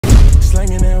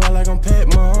pet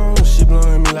my own. She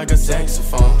blowing me like a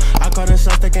saxophone. I call the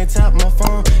shots, they can't tap my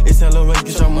phone. It's hella way,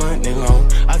 get your money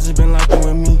long. I just been locked in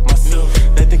with me, myself.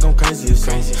 They think I'm crazy as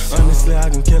crazy. Honestly, I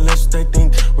can kill less what they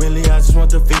think. Really, I just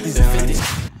want the 50s and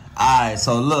 50s. Alright,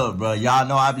 so look, bro, y'all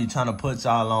know I be trying to put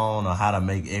y'all on how to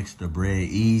make extra bread,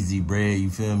 easy bread,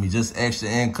 you feel me? Just extra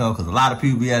income, because a lot of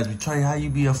people be asking me, Trey, how you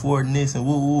be affording this and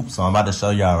whoop whoop? So I'm about to show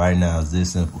y'all right now. It's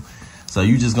this simple. So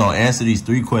you just gonna answer these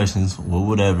 3 questions, well,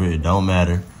 whatever, it don't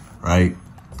matter, right?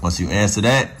 Once you answer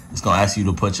that, it's gonna ask you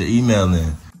to put your email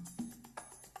in.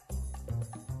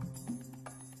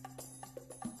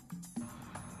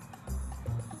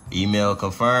 Email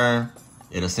confirm.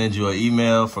 It'll send you an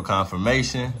email for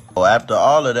confirmation. So after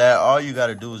all of that, all you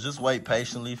gotta do is just wait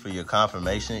patiently for your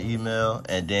confirmation email.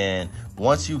 And then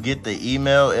once you get the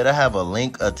email, it'll have a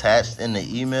link attached in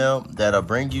the email that'll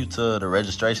bring you to the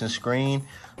registration screen.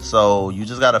 So you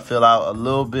just gotta fill out a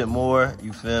little bit more,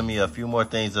 you feel me? A few more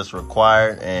things that's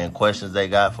required and questions they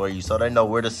got for you so they know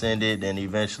where to send it. And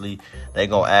eventually they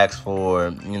gonna ask for,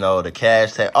 you know, the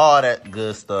cash tag, all that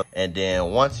good stuff. And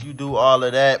then once you do all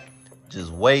of that,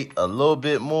 just wait a little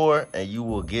bit more and you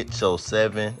will get your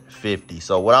 $750.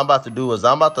 So what I'm about to do is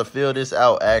I'm about to fill this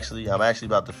out, actually. I'm actually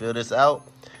about to fill this out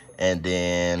and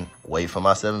then wait for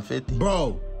my $750.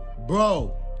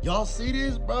 Bro, y'all see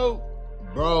this, bro?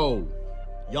 Bro,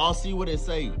 y'all see what it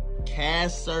say?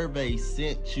 Cash Survey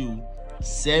sent you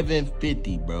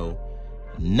 $750, bro.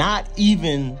 Not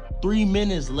even 3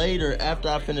 minutes later after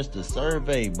I finished the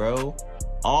survey, bro.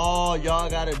 All y'all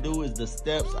gotta do is the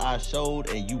steps I showed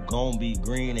and you gon' be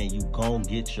green and you gon'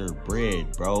 get your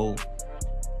bread, bro.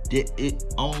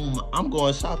 I'm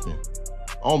going shopping.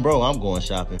 Bro, I'm going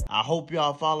shopping. I hope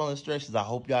y'all follow instructions. I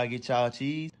hope y'all get y'all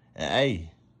cheese. And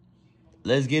hey,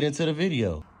 let's get into the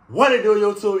video. What it do,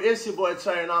 YouTube? It's your boy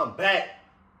Trey and I'm back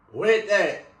with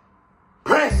that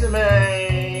pressure,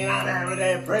 man. I'm back with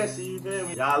that pressure, you feel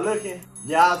me? Y'all looking?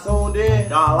 Y'all tuned in?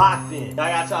 Y'all locked in? Y'all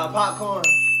got y'all popcorn?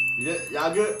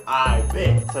 Y'all good? Alright,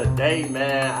 bet. Today,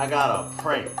 man, I got a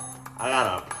prank. I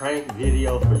got a prank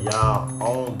video for y'all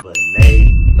on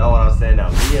Benet. Know what I'm saying? Now,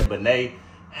 me and Benet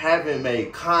haven't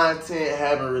made content,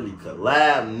 haven't really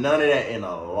collabed, none of that in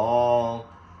a long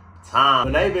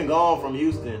time. Benet been gone from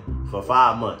Houston for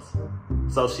 5 months.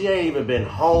 So she ain't even been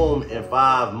home in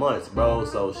 5 months, bro.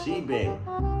 So she been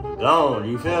gone,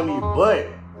 you feel me? But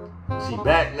she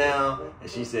back now. And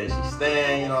she said she's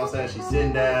staying, you know what I'm saying? She's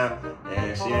sitting down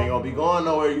and she ain't gonna be going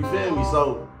nowhere, you feel me?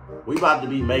 So we about to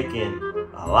be making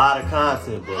a lot of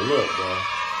content. But look, bro,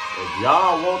 if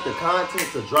y'all want the content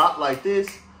to drop like this,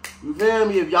 you feel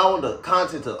me? If y'all want the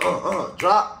content to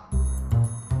drop,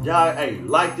 y'all, hey,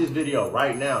 like this video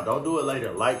right now. Don't do it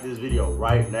later. Like this video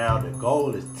right now. The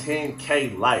goal is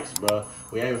 10K likes, bro.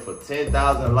 We aiming for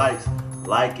 10,000 likes.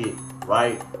 Like it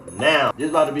right now.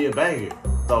 This about to be a banger.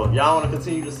 So if y'all want to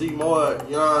continue to see more,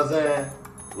 you know what I'm saying,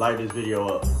 like this video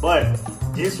up. But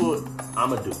this what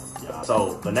I'm going to do, y'all.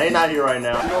 So Benet not here right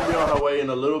now. She's going to be on her way in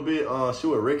a little bit. She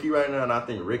with Ricky right now, and I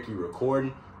think Ricky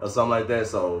recording or something like that.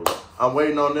 So I'm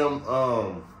waiting on them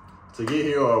to get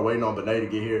here or waiting on Benet to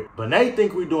get here. Benet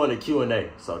think we doing a Q&A.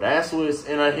 So that's what's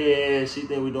in her head. She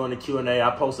think we doing the Q&A. I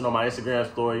posted on my Instagram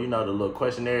story, you know, the little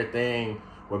questionnaire thing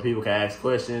where people can ask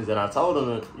questions. And I told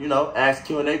them to, you know, ask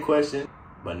Q&A questions.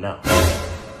 But no.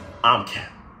 I'm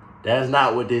capping. That's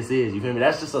not what this is. You feel me?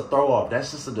 That's just a throw off.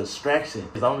 That's just a distraction.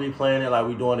 Cause I'm gonna be playing it like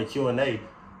we doing a Q&A.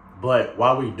 But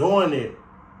while we doing it,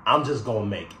 I'm just gonna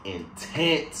make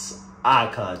intense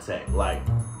eye contact. Like,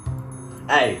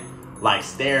 hey, like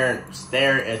staring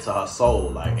into her soul.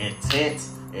 Like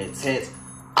intense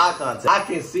eye contact. I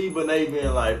can see Benet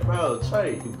being like, bro,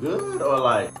 Trey, you good? Or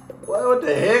like, what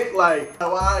the heck? Like,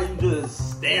 why are you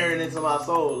just staring into my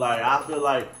soul? Like, I feel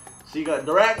like she got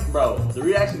the reaction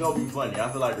gonna be funny.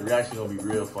 I feel like the reaction gonna be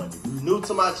real funny. If you're new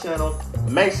to my channel,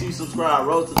 make sure you subscribe.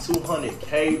 Road to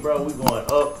 200K, bro. We going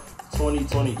up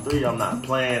 2023. I'm not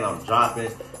playing, I'm dropping.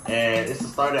 And it's the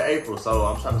start of April, so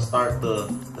I'm trying to start the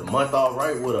month off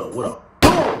right with a boom.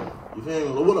 You feel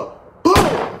me? With a boom.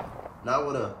 Not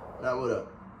with a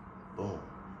boom.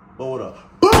 But with a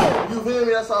boom. You feel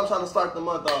me? That's how I'm trying to start the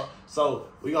month off. So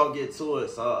we gonna get to it.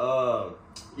 So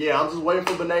yeah, I'm just waiting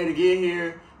for Benet to get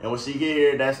here. And when she get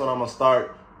here, that's when I'm going to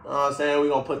start. You know what I'm saying? We're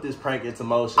going to put this prank into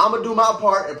motion. I'm going to do my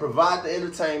part and provide the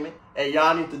entertainment. And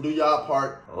y'all need to do y'all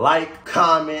part. Like,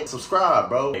 comment, subscribe,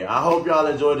 bro. I hope y'all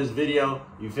enjoyed this video.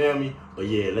 You feel me? But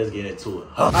yeah, let's get into it.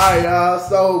 All right, y'all.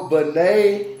 So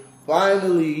Benet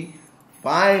finally.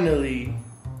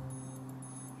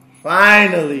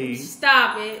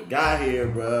 Stop it. Got here,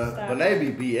 bro. Benet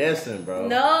be BSing, bro.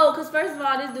 No, because first of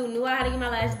all, this dude knew I had to get my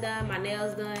lashes done, my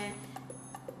nails done.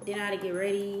 Then I had to get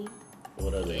ready.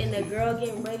 What other And the excuse? girl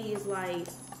getting ready is like,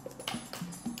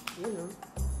 you know,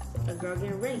 a girl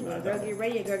getting ready. When a girl get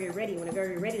ready, a girl get ready. When a girl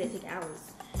get ready, they take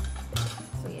hours.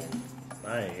 So yeah.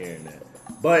 I ain't hearing that.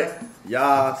 But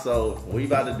y'all, so we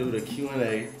about to do the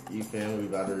Q&A. You feel me? We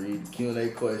about to read Q&A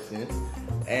questions.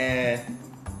 And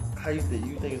how you think?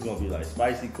 You think it's gonna be like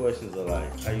spicy questions or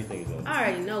like how you think it's gonna be? I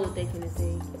already know what they finna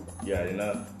say. You already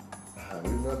know. We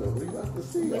about to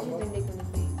see. What you think they finna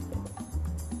say?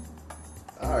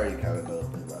 I already kind of know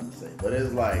what they're about to say, but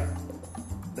it's like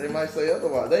they might say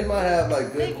otherwise. They might have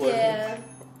like good questions. Yeah.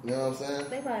 You know what I'm saying?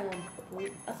 They probably gonna.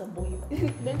 That's a boy.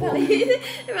 they probably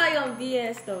gonna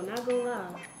BS though. Not gonna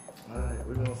lie. All right,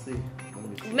 we're gonna see. Let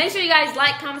me see. Make sure you guys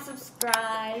like, comment,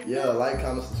 subscribe. Yeah, like,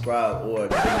 comment, subscribe, or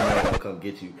the man will come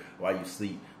get you while you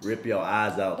sleep. Rip your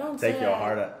eyes out. Don't Take say your that.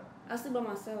 heart out. I sleep by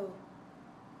myself.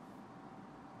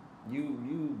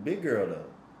 You big girl though.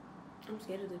 I'm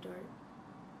scared of the dark.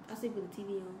 I sleep with the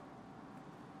TV on.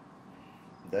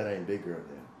 That ain't big girl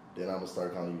then. Then I'm gonna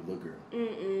start calling you little girl.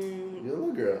 Mm-mm. You're a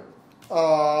little girl.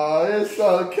 Oh, it's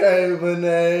okay,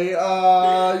 Benet.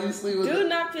 Oh, you sleep with Do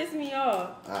not piss me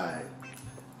off. Alright.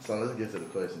 So let's get to the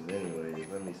questions anyway.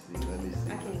 Let me see.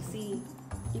 I can't see.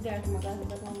 You gotta put my glasses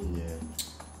back on? Yeah.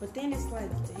 But then it's like,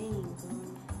 dang,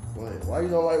 bro. What? Why you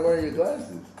don't like wearing your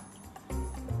glasses?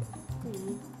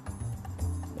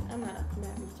 I'm not a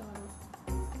child.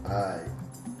 Alright.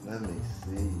 Let me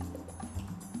see.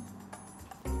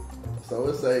 So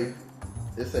it's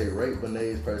a rate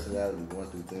Benet's personality 1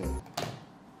 through 10.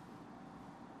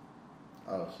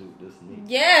 Oh shoot, this is me.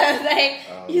 Yeah, like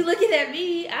you looking at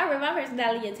me. I rate my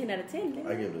personality a 10 out of 10. Man.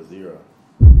 I give it a 0.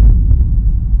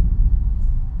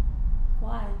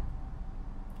 Why?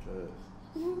 Cause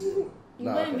You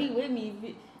wouldn't be with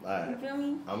me. Alright. You feel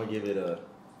me? I'm gonna give it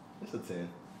it's a 10.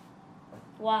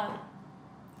 Why?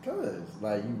 Cause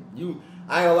like you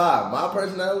I ain't gonna lie, my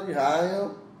personality, how I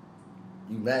am,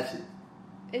 you match it.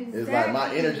 Exactly. It's like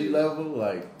my energy level,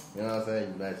 like, you know what I'm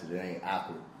saying? You match it. It ain't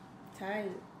awkward.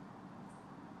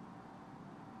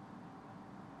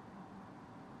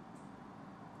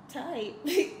 Tight.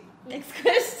 Next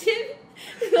question.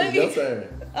 It's your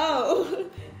turn. Oh.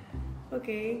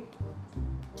 Okay.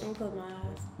 I'm gonna close my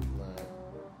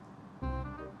eyes.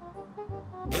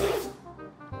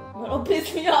 Don't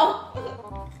piss me off.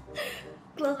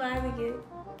 Close my eyes again.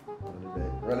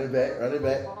 Run it back. Run it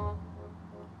back.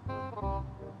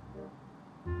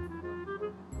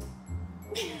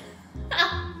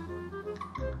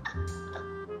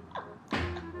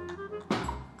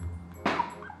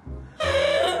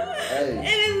 Hey.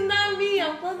 It is not me.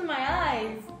 I'm closing my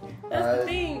eyes. That's the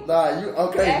thing. Nah, you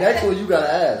okay? Next one you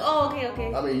gotta ask. Oh,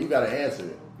 okay. I mean, you gotta answer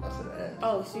it. I said ask.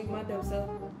 Oh, shoot, my dumb self.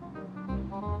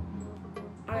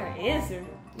 I gotta answer.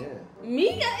 Yeah.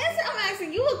 Me gotta answer? I'm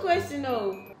asking you a question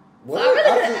though. What? So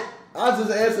I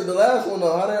just answered the last one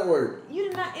though. How that work? You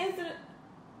did not answer the.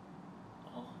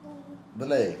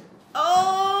 Benet.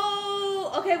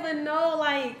 Oh, okay, but no,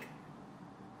 like.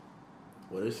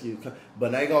 What excuse?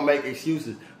 But they gonna make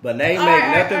excuses. But they All make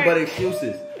right, nothing but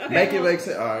excuses. Okay, make it make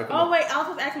sense. All right. Come on. Wait, I was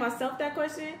supposed to ask myself that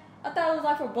question. I thought it was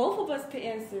like for both of us to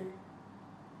answer.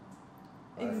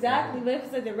 Exactly, but if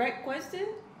it's a direct question,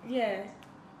 yeah.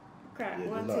 Crap. Yeah,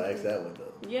 One, just two, not ask three. that one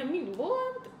though. Yeah, me, boy.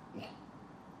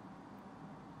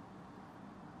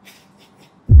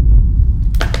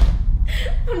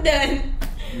 I'm done.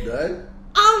 You done?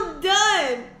 I'm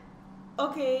done.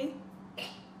 Okay.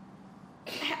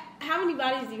 How many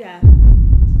bodies do you have?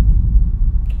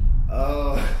 I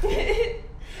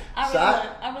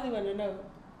really want to know.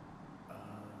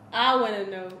 I want to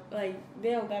know. Like,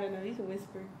 they don't gotta know. You can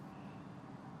whisper.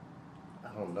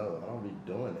 I don't know. I don't be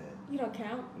doing that. You don't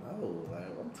count? No, like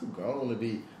I'm too grown to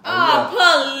be.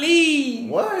 Oh, please.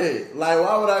 What? Like,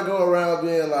 why would I go around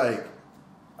being like,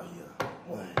 oh yeah,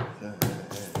 what? Yeah. I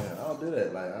don't do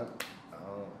that. Like, I don't,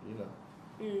 you know.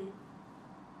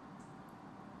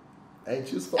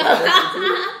 Ain't you supposed to answer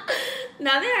too?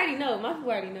 No, they already know. My people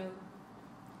already know.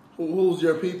 Who's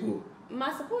your people?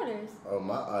 My supporters. Oh,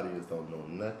 my audience don't know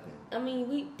nothing. I mean,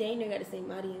 we dang near got the same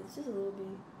audience, just a little bit.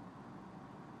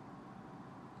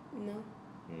 No.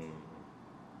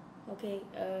 Okay.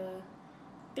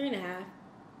 3.5.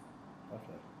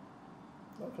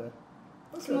 Okay.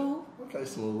 Smooth. Okay,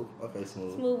 smooth.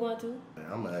 Smooth 1, 2.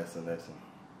 I'm gonna ask the next one.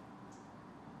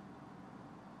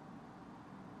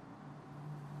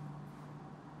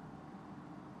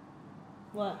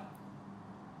 What?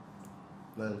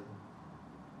 Nothing.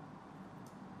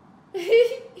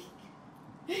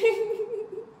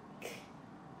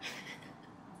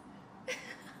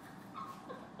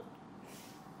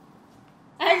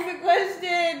 Ask the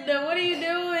question. What are you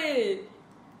doing?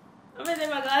 I'm gonna take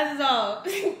my glasses off.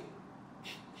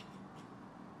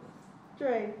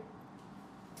 Trey.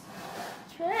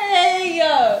 Trey!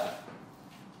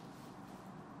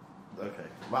 Okay.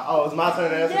 It's my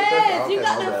turn to answer the question? Yes, Okay, you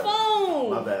got my the bad.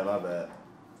 phone. My bad.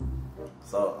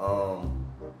 So,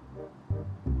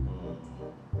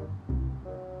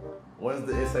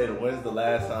 when's the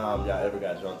last time y'all ever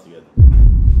got drunk together?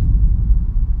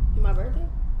 My birthday?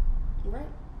 Right?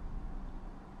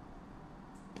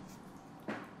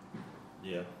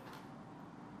 Yeah.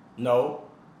 No,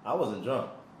 I wasn't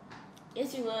drunk.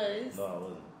 Yes, you was. No, I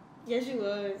wasn't. Yes, you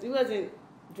was. You wasn't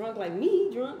drunk like me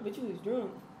drunk, but you was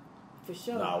drunk. For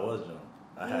sure. No, I was drunk.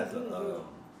 I You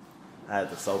had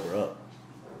to sober up.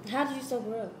 How did you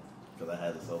sober up? Because I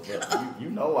had to sober up. You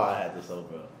know why I had to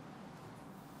sober up.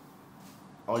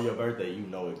 On your birthday, you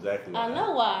know exactly why. I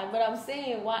know why, but I'm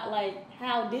saying why. Like,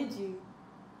 how did you?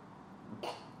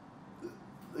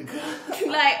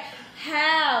 Like,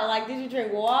 how? Like, did you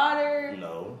drink water?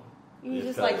 No. You was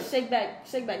just like shake back,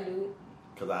 dude.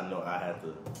 Because I know I had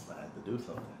to do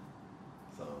something,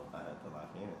 so I had to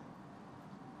lock in.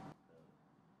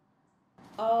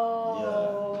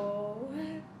 Oh.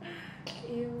 Yeah.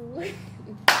 Ew.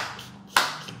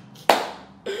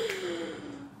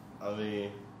 I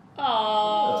mean.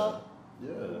 Oh. Yeah.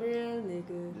 Real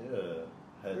nigga. Yeah.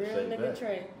 Had to Real shake nigga back.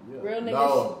 Trey. Yeah. Real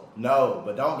nigga. No,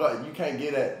 but don't go. You can't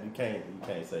get that. You can't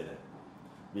say that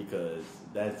because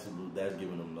that's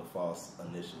giving them the false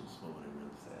initials for what they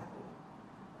really saying.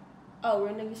 Oh,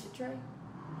 real nigga shit Trey.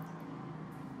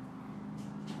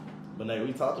 But Nate,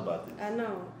 we talked about this. I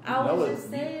know. I was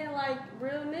just saying like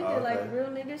real nigga, okay. like real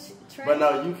nigga shit Trey. But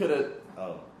no, you could have.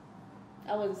 Oh.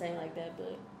 I wasn't saying like that,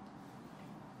 but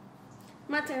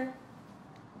my turn.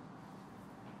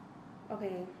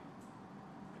 Okay.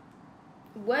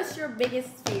 What's your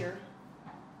biggest fear?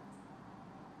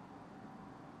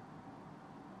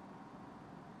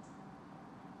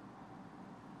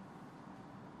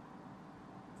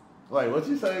 Wait, what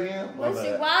you say again? Why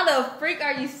the freak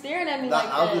are you staring at me like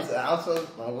that?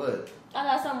 My what? I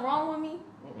got something wrong with me?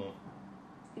 Mm-mm.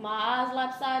 My eyes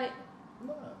lopsided?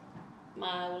 Nah.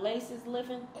 My laces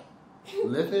lifting?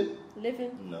 Lifting?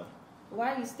 Lifting? No.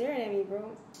 Why are you staring at me,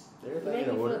 bro?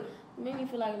 Everything Made me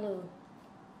feel like a little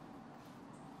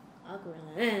awkward.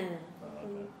 Okay.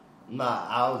 Nah,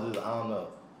 I don't know.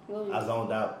 I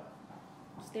zoned out.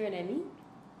 Staring at me?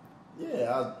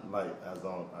 Yeah, I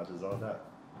just zoned out.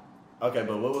 Okay,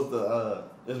 but what was the,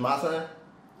 it's my turn?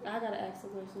 I gotta ask a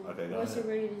question. Okay, go What's ahead.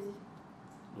 your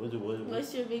biggest?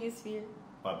 What's your biggest fear?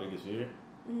 My biggest fear?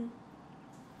 Mm-hmm.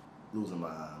 Losing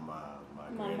my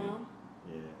granny. Mom?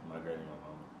 Yeah, my granny, my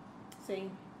mama.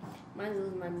 Same. Mine's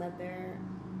losing my mother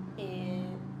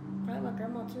and probably my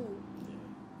grandma too. Yeah,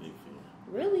 big fear.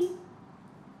 Really?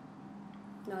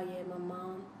 No, yeah, my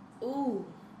mom. Ooh,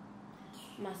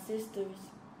 my sisters.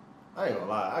 I ain't gonna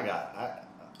lie,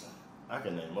 I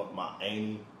can name up my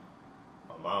auntie,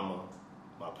 my mama,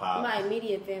 my pop. My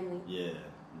immediate family. Yeah,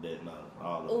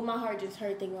 all of them. Ooh, my heart just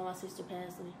hurt thinking about my sister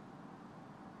passing.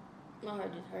 My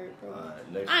heart just hurt, bro.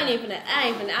 Alright, I ain't finna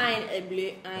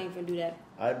do that.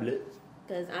 I blitz.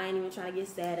 Cause I ain't even trying to get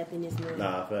sad up in this mood.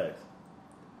 Nah, facts.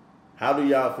 How do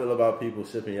y'all feel about people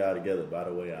shipping y'all together? By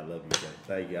the way, I love you, Jay.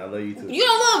 Thank you. I love you too. You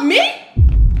don't love me?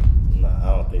 Nah,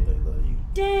 I don't think they love you.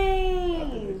 Dang. I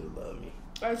think they just love me.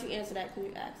 Or you answer that because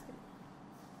you asked it.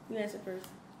 You answer first.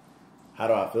 How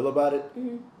do I feel about it?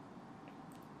 Mm-hmm.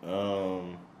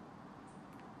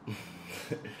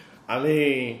 I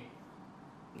mean,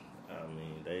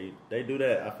 they do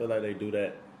that. I feel like they do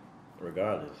that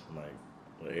regardless, like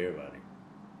with everybody,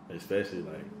 especially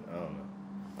like I don't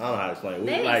know how to explain.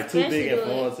 We like two big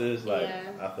influences. Like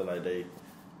I feel like they, you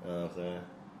know what I'm saying?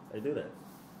 They do that.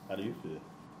 How do you feel?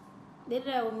 They do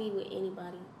that with me with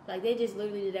anybody. Like they just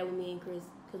literally did that with me and Chris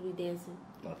because we dancing.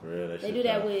 Not for real. They do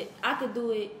that with. I could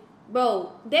do it,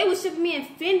 bro. They was shipping me in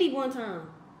Fendi one time.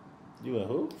 You and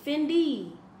who?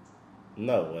 Fendi.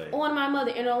 No way. On my mother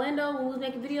in Orlando when we was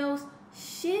making videos.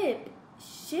 Shit.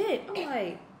 I'm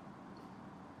like,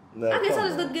 No, I guess I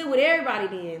just look good with everybody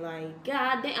then. Like,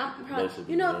 god damn, I'm probably,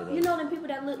 you know them people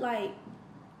that look like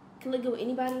can look good with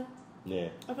anybody. Yeah.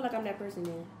 I feel like I'm that person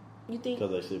then. You think?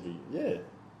 Because they should be. Yeah.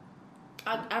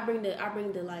 I bring the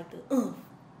like the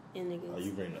in niggas. Oh,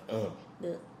 you bring the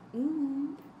The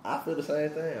I feel the same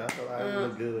thing. I feel like I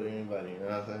look good with anybody. You know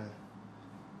what I'm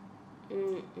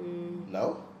saying?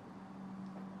 No.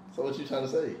 So what you trying to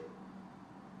say?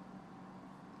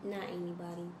 Not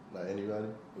anybody. Not anybody?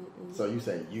 So you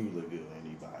say you look good with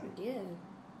anybody? Yeah.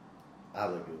 I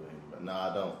look good with anybody. No,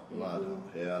 I don't. No, I don't.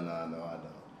 Hell no, I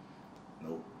don't.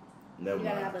 Nope. Never You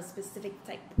mind. gotta have a specific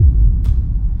type.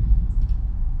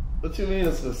 What you mean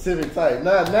a specific type?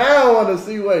 Now I want to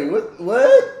see. Wait, what?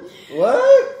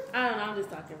 I don't know. I'm just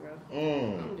talking, bro.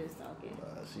 I'm just talking.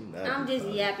 I'm just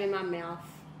yapping my mouth.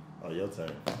 Oh, your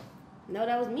turn. No,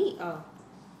 that was me. Oh,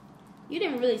 you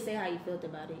didn't really say how you felt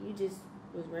about it. You just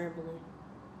was rambling.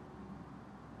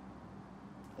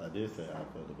 I did say how I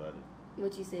felt about it.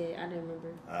 What you said? I didn't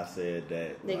remember. I said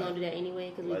that they gonna do that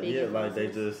anyway because we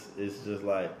it's just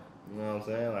like, you know what I'm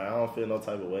saying? Like I don't feel no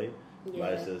type of way. Yeah.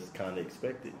 Like it's just kind of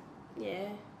expected. Yeah.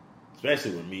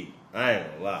 Especially with me, I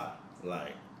ain't gonna lie.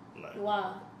 Like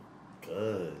why?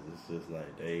 Cause it's just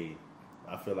like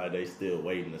I feel like they still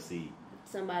waiting to see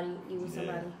somebody, you with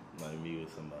somebody. Like me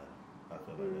with somebody. I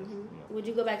feel like that's, you know. Would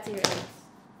you go back to your ex?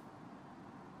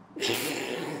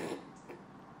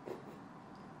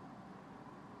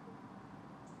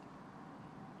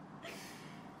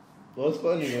 What's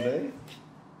funny, Benet?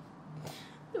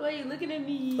 Why are you looking at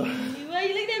me? Why are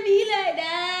you looking at me like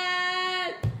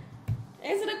that?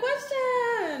 Answer the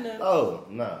question. Oh,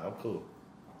 nah, I'm cool.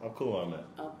 I'm cool where I'm at.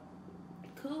 Oh,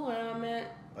 cool where I'm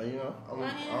at. You know,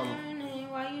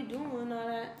 why you doing all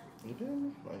that? You feel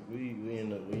me? Like we in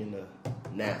the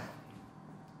now.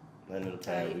 Land of the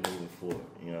past, we moving forward.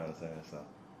 You know what I'm saying? So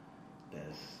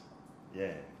that's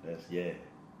yeah.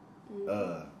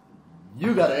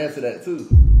 You gotta answer that too.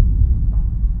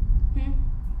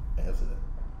 Answer that.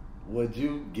 Would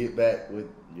you get back with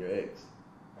your ex?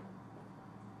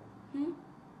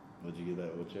 Would you get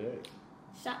back with your ex?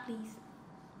 Shot, please.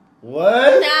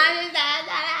 What? Nah, I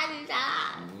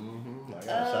got a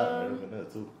shot right up in there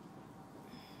too.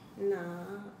 Nah.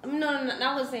 No,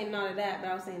 I wasn't saying no to that, but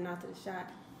I was saying no to the shot.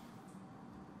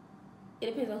 It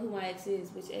depends on who my ex is.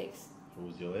 Which ex?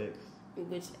 Who's your ex?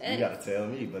 Which ex? You gotta tell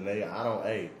me, but I don't.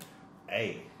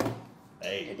 Hey.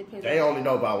 Depends They only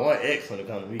know about one ex when it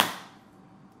comes to me.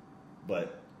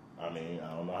 But I mean,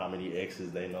 I don't know how many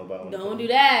exes they know about. Don't do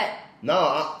that.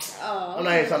 No, I'm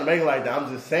not even trying to make it like that. I'm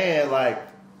just saying, like,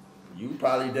 you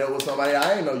probably dealt with somebody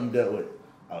I didn't know you dealt with.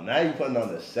 Oh, now you putting on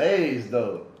the shades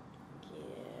though.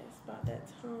 Yeah, it's about that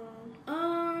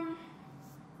time.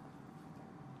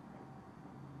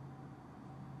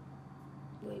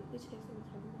 Wait, which ex are we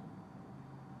talking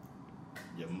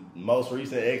about? Your most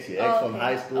recent ex, your ex from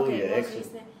high school, your ex.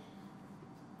 Recent.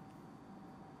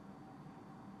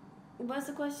 What's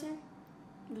the question?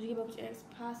 Would you give up with your ex?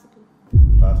 Possibly.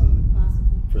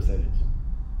 Percentage.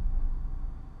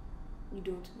 You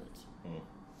doing too much.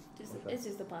 Okay. It's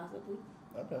just a possibly.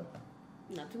 Okay.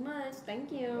 Not too much.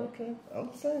 Thank you. Okay. I'm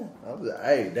just saying.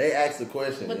 Hey, they asked the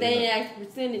question. But they ain't asked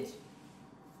percentage.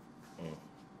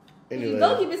 Anyway. You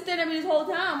go keep it staring at me this whole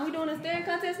time. We doing a staring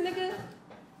contest, nigga?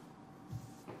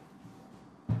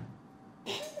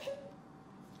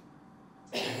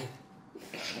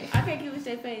 I can't keep a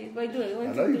straight face. Wait, do it.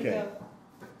 I know you can't.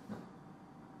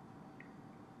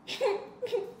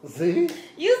 See?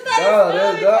 You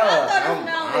started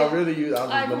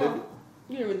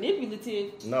You're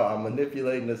manipulative. No, I'm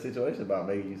manipulating the situation by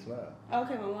making you smile.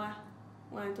 Okay, well, why?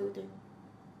 1, 2, 3.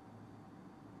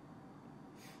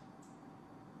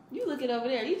 You look it over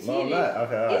there. You cheated. No, I'm not.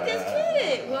 Okay, you just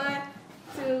cheated. 1,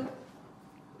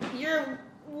 2. You're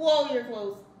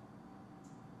close.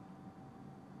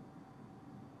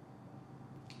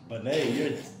 But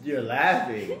Nate, you're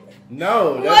laughing.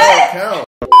 No, that don't count.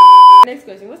 Next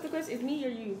question. What's the question? It's me or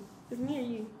you? It's me or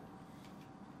you?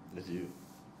 It's you.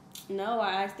 No,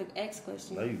 I asked the X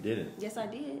question. No, you didn't. Yes, I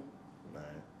did. Nah.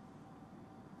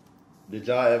 Did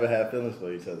y'all ever have feelings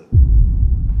for each other?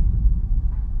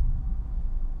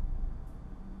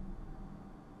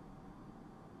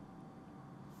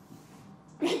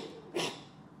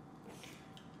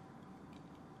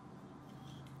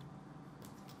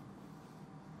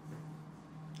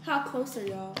 How close are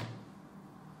y'all?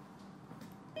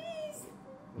 Please.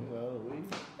 No, we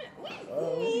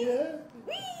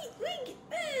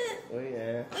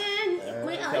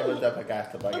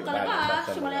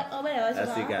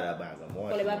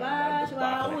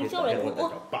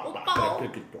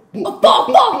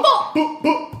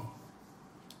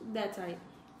that type.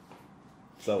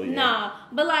 So yeah. Nah,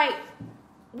 but like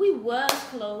we was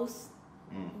close.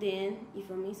 Then you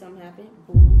feel me? Something happened.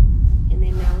 Boom, and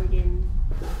then now we're getting.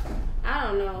 I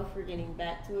don't know if we're getting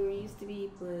back to where we used to be,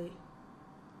 but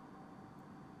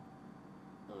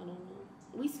I don't know.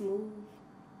 We smooth.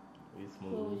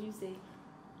 What would you say?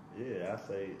 Yeah,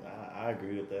 I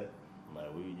agree with that.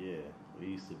 Like we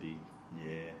used to be,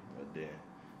 but then,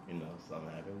 something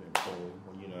happened and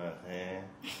boom, you know what I'm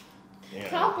saying?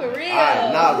 Talk for real.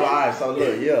 Alright, so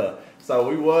look, so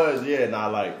we was,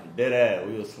 like dead ass.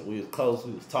 We was close,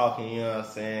 we was talking, you know what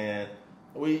I'm saying?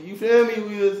 You feel me?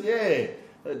 We was,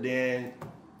 but then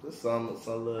just some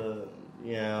little,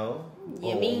 You know.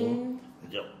 You mean?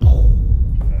 Yep. I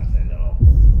say no.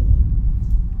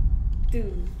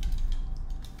 Dude.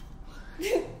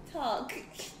 Talk.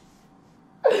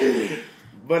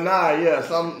 But nah, yeah,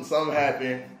 something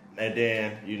happened, and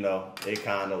then you know it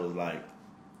kind of was like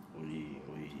we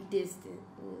distant.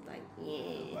 It was like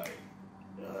like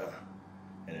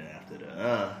and then after the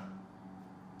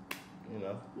you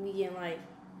know we getting like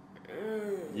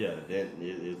yeah, then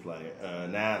it's like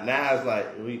now it's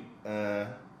like we yeah,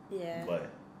 but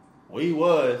we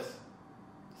was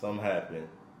something happened,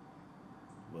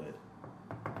 but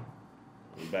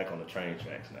we back on the train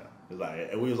tracks now. It's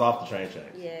like we was off the train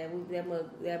tracks. Yeah, that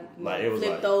like, it was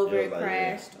flipped like, over, it was like,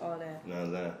 crashed, yeah. all that. You know what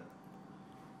I'm saying?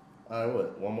 All right,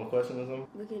 what? One more question or something?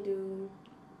 We can do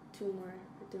 2 more or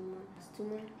 3 more. It's 2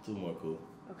 more? 2 more, cool.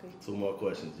 Okay. 2 more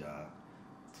questions, y'all.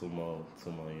 2 more,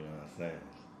 you know what I'm saying?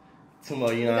 2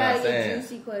 more, you know what We I'm gotta saying? get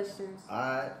juicy questions.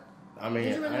 Alright. I mean,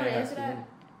 Did you really want to answer that?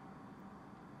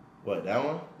 What, that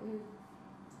one? Mm.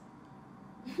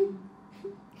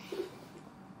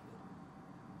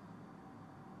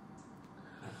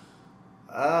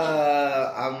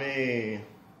 I mean...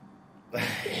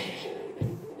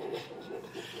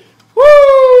 Woo!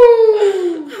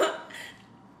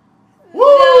 No,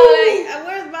 like,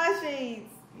 where's my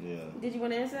shades? Yeah. Did you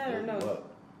want to answer that or no? What?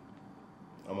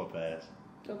 I'm gonna pass.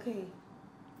 Okay.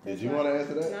 Did you want to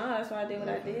answer that? No, that's why I did what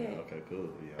I did. Okay, cool.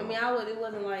 Yeah, I mean, it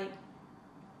wasn't like,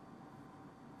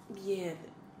 yeah.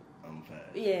 I'm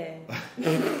pass. Yeah.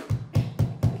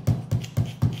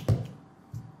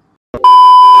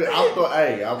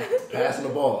 I'm passing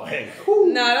the ball. Hey,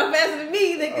 no, don't pass it to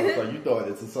me. so you thought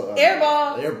it's a air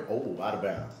ball. Out of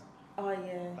bounds. Oh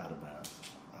yeah. Out of bounds.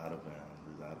 Out of bounds.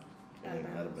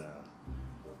 Out of bounds.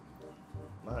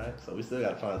 All right, so we still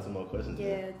gotta find 2 more questions.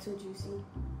 Yeah, too juicy.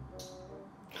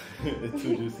 It's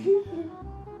too juicy.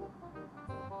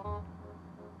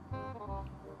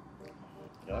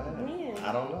 Go ahead. Man.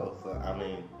 I don't know. So I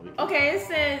mean, okay. It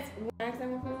says. Ask that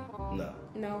one first? No.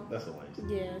 No. That's a waste.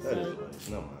 Yeah, that is a waste.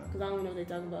 No mind. Because I don't know what they're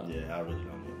talking about. Yeah, I really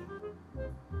don't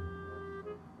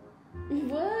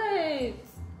know.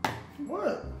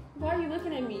 What? Why are you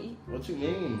looking at me? What you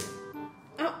mean?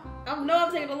 I know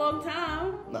I'm taking a long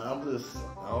time. Nah, I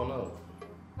don't know.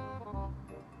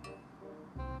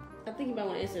 I think you might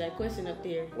want to answer that question up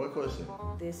there. What question?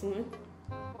 This one.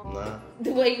 Nah.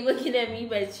 The way you looking at me,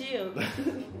 but chill.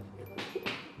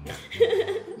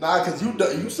 Nah, cause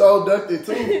you so ducked it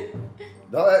too.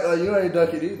 Don't act like you ain't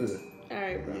duck it either.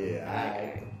 Alright, bro. Yeah,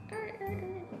 alright.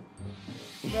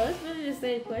 Bro, it's really the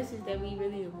same questions that we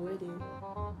really avoided.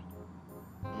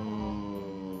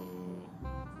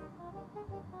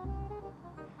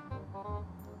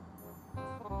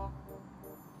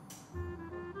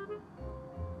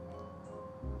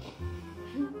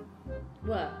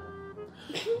 What?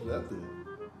 Nothing.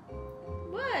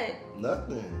 What?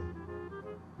 Nothing.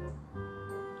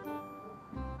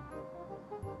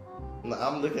 No,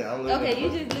 I'm looking. Okay, you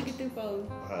just look at the phone.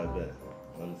 Alright, bet.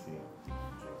 Let me see.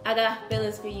 I got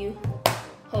feelings for you.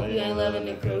 Hope you ain't loving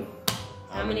the crew.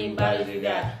 How many bodies you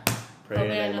got? Pray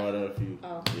it ain't more than a few.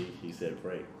 Oh. He said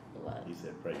pray. What? He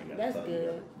said pray. You got That's to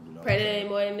good. You know Pray that ain't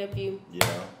more than a few.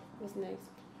 Yeah. What's next?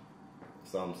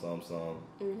 Some.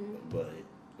 Mm-hmm. But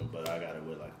I got it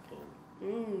with like a pole.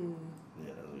 Mm.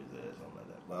 Yeah, that's what he said. Something like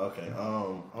that. But okay.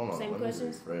 Hold on. Same Let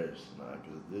questions? me refresh. Nah,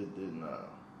 cause this nah.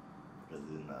 Cause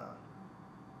this nah.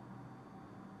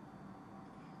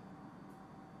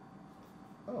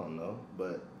 I don't know,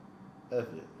 but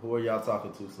F it. Who are y'all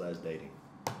talking to / dating?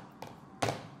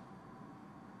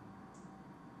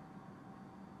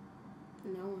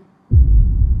 No one.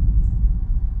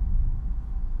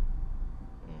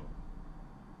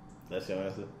 That's your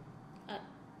answer?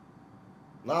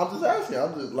 No, I'm just asking.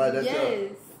 I'm just like, that's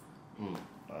yes.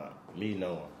 me,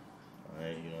 no one. I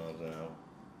ain't, you know what I'm saying?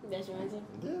 That's your answer?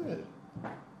 Yeah.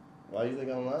 Why you think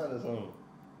I'm lying or something?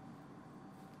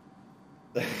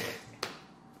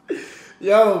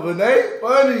 Yo, Benet,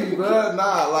 funny, bro.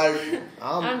 Nah, like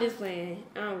I'm just playing.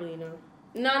 I don't really know.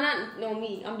 No,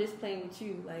 me. I'm just playing with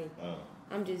you. Like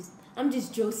I'm just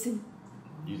joking.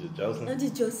 You just joking? I'm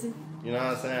just joking. You know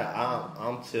what I'm saying?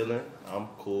 I'm chilling. I'm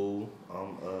cool.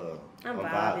 I'm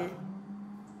vibing.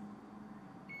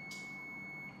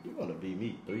 You gonna beat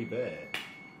me 3 bad?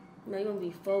 No, you're gonna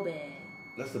be 4 bad.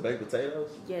 That's the baked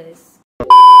potatoes? Yes.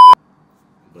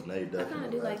 Benet, I kind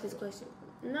of do like this question.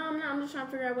 No, I'm not. I'm just trying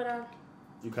to figure out what I.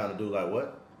 You kind of do like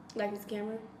what? Like this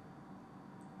camera.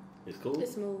 It's cool?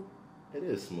 It's smooth. It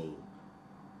is smooth.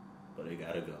 But it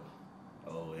gotta go.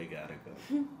 Oh, it gotta go.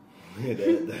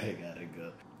 that gotta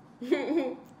go.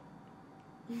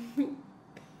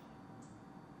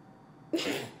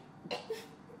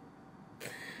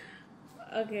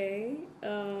 Okay.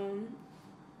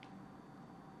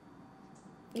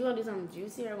 You want to do something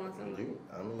juicy or want something? You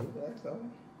can ask that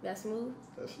one. That's smooth?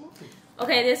 That's smooth.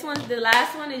 Okay, this one, the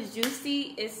last one is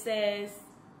juicy. It says...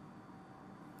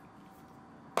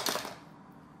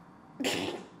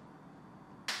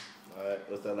 Alright,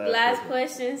 what's that last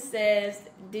question says,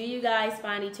 do you guys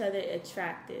find each other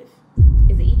attractive?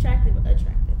 Is it attractive or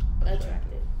attractive?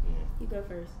 Attractive. Yeah. You go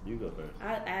first. You go first.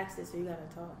 I asked it, so you gotta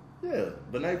talk. Yeah,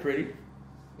 Benet pretty.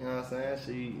 You know what I'm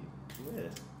saying?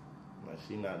 Like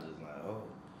she not just like, oh,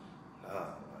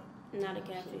 nah. Not a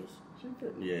catfish. She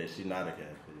pretty. Yeah, she not a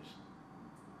catfish.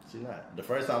 She not. The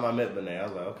first time I met Benet, I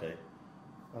was like, okay.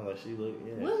 I was like, she look,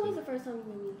 yeah. When was the first time you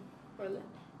met me? Or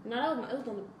no, it was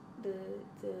on the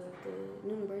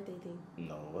Nunu birthday thing.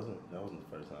 No, it wasn't. That wasn't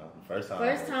the first time. The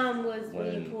first time was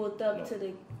when you pulled up to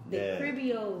the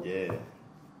cribio. Yeah.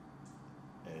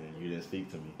 And you didn't speak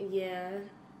to me. Yeah.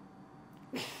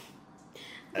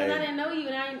 Because I didn't know you,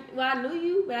 and I knew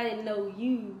you, but I didn't know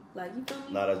you. Like, you feel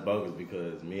me? No, that's bogus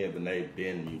because me and Benet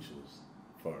been mutuals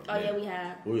for a minute. Oh, yeah, we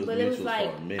have. But it was like,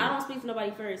 I don't speak to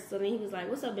nobody first. So then he was like,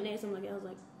 what's up, Benet? Something like that. I was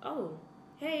like, oh,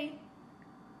 hey.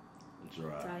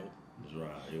 Dry. Tight.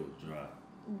 Dry. It was dry.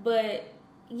 But,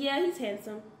 yeah, he's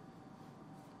handsome.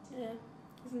 Yeah.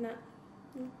 He's not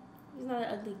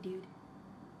an ugly dude.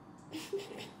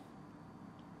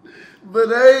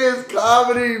 Benet is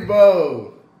comedy,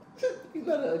 bro. He's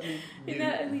not an ugly dude. He's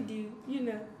not an ugly dude, you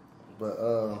know. But,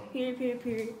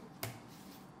 Period.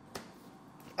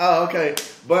 Oh, okay.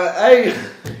 But, hey.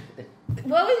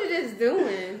 What was you just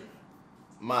doing?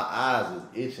 My eyes was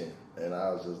itching, and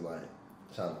I was just like,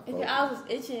 trying to focus. If your eyes was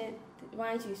itching,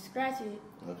 why didn't you scratch it?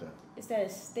 Okay. Instead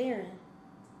of staring.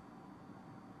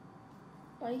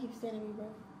 Why do you keep staring at me, bro?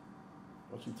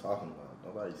 What you talking about?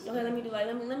 Nobody's Okay, let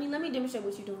me demonstrate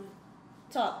what you're doing.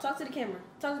 Talk to the camera.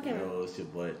 Talk to the camera. You know, it's your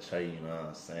boy Trey, you know what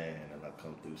I'm saying? And I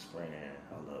come through spraying.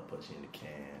 I love put you in the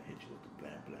can, hit you with the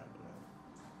blah, blah,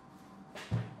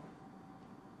 blah.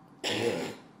 Yeah.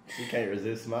 She can't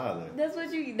resist smiling. That's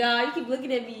what you keep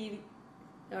looking at me.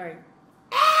 Alright.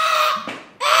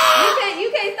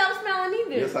 You can't stop smiling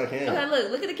either. Yes, I can. Okay,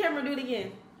 look at the camera, do it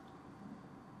again.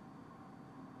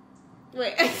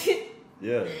 Wait.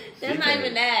 Yeah. That's not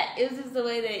even that. It was just the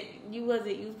way that you was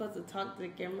supposed to talk to the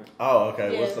camera. Oh,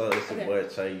 okay. Yeah. What's up? It's your boy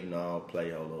Trey, you know, I don't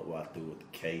play hold up walk through with the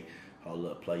K. Hold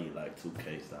up, play you like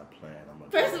 2K, stop playing.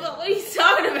 First of all, what are you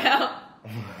talking about?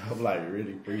 I'm like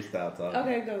really freestyle talking.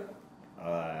 Okay, go.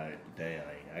 Alright, damn.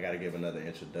 I gotta give another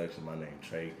introduction. My name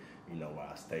Trey. You know why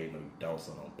I stay. No, you don't,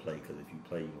 so don't play. Because if you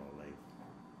play, you won't lay.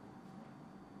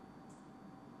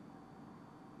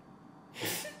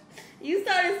 You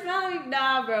started smiling?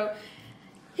 Nah, bro.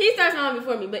 He started smiling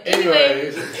before me. But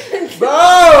anyways.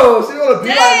 Bro, she wanna be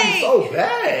like me so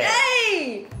bad.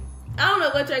 Dang! I don't know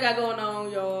what Trey got going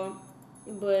on, y'all.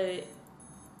 But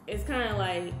it's kind of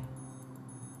like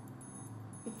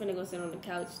I'm finna go sit on the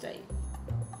couch type.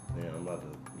 Yeah, I'm about to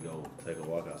go take a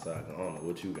walk outside. I don't know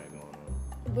what you got going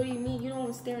on. What do you mean? You don't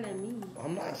want to staring at me.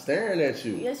 I'm not staring at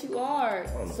you. Yes, you are.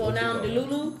 So now I'm the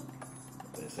Lulu?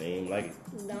 It seemed like it.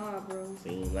 Nah, bro.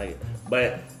 Seemed like it.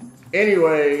 But,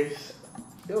 anyways,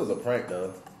 it was a prank, though.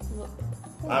 What?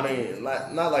 I mean,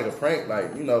 not like a prank.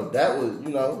 Like, you know, that was, you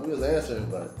know, we was answering,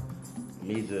 but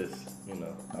me just, you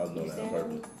know, I was doing that on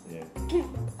purpose. Yeah.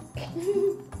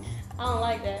 I don't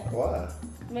like that. Why?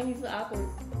 It made me feel awkward.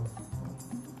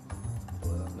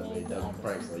 Well, that was a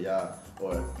prank, so y'all,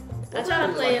 or I tried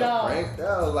to play it off. Prank?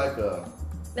 That was like a.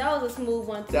 That was a smooth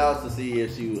one too. That was to see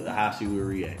if how she would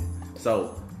react.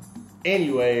 So,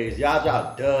 anyways, y'all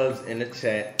drop dubs in the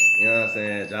chat. You know what I'm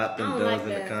saying? Drop them dubs in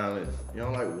the comments. You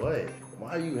don't like what?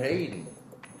 Why are you hating?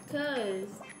 Cause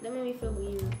that made me feel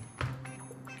weird.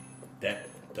 That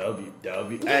W.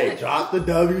 Hey, drop the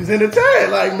W's in the chat.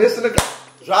 Like missing the.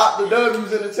 Drop the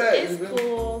W's in the chat. It's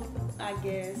cool, I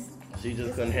guess. She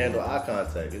just couldn't handle eye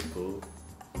contact. It's cool.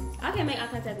 I can make eye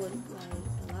contact with like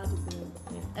a lot of people.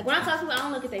 Like when I talk to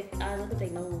people, I look at their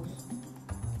nose.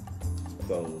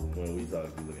 So when we talk,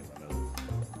 you look at my nose.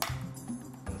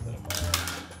 Instead of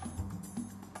mine.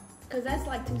 Cause that's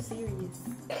like too serious.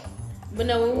 But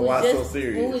no, when we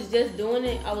was just doing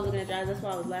it, I was looking at your eyes. That's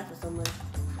why I was laughing so much.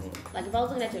 Like if I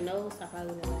was looking at your nose, I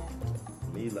probably would have laughed.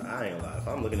 Me, I ain't gonna lie. If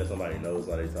I'm looking at somebody's nose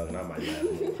while they talking, I might laugh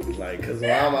more. Like, cause why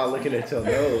am I looking at your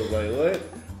nose? Like, what?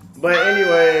 But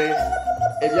anyways,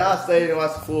 if y'all stayed and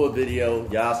watched the full video,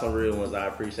 y'all some real ones. I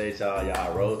appreciate y'all.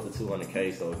 Y'all rose to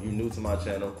 200K. So if you new to my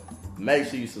channel, make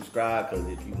sure you subscribe. Cause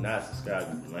if you not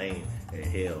subscribed, you lame as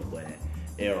hell. But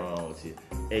ain't wrong with you.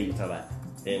 Hey, you talking about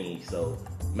Benny. So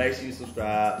make sure you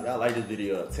subscribe. Y'all like this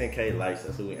video. 10K likes.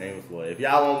 That's what we aiming for. If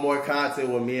y'all want more content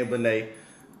with me and Benet,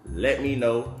 Let me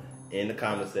know in the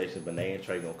comment section. Benet and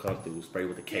Trey gonna come through. Spray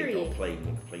with the cake. Don't play.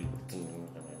 Play with the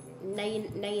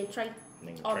Nay and Trey.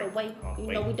 All the way.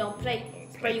 You know we don't play.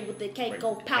 Spray you with the cake.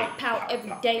 Go pow pow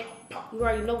every day. You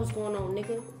already know what's going on,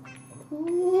 nigga.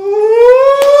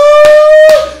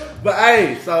 But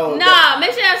hey, so nah,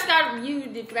 make sure I start. You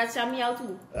forgot to shout me out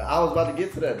too. I was about to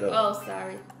get to that though. Oh,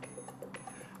 sorry.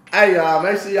 Hey y'all,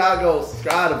 make sure y'all go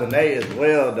subscribe to Benet as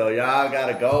well though. Y'all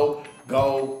gotta go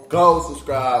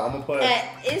subscribe. I'm gonna put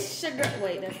it's sugar.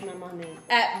 Wait, that's not my name.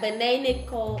 At Benet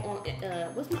Nicole on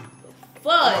what's my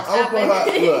fudge? I'm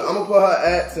gonna put her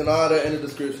ads and all that in the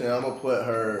description. I'm gonna put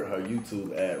her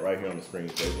YouTube ad right here on the screen,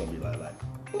 so it's gonna be like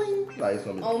bling, like it's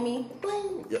gonna be on me.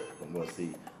 Bling. Yep, I'm gonna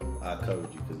see. I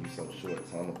covered you because you're so short,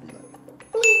 so I'm gonna be like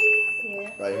bling.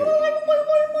 Yeah. Right here.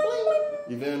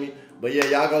 You feel me? But yeah,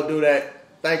 y'all go do that.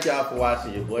 Thank y'all for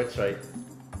watching. Your boy Trey.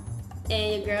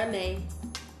 And your girl Nay.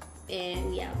 And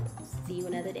we out. See you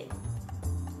another day.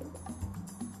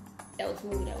 That was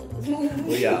smooth.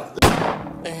 We out.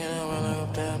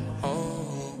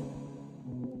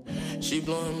 She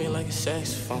blowing me like a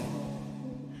saxophone.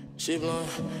 She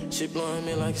blowing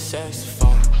me like a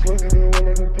saxophone.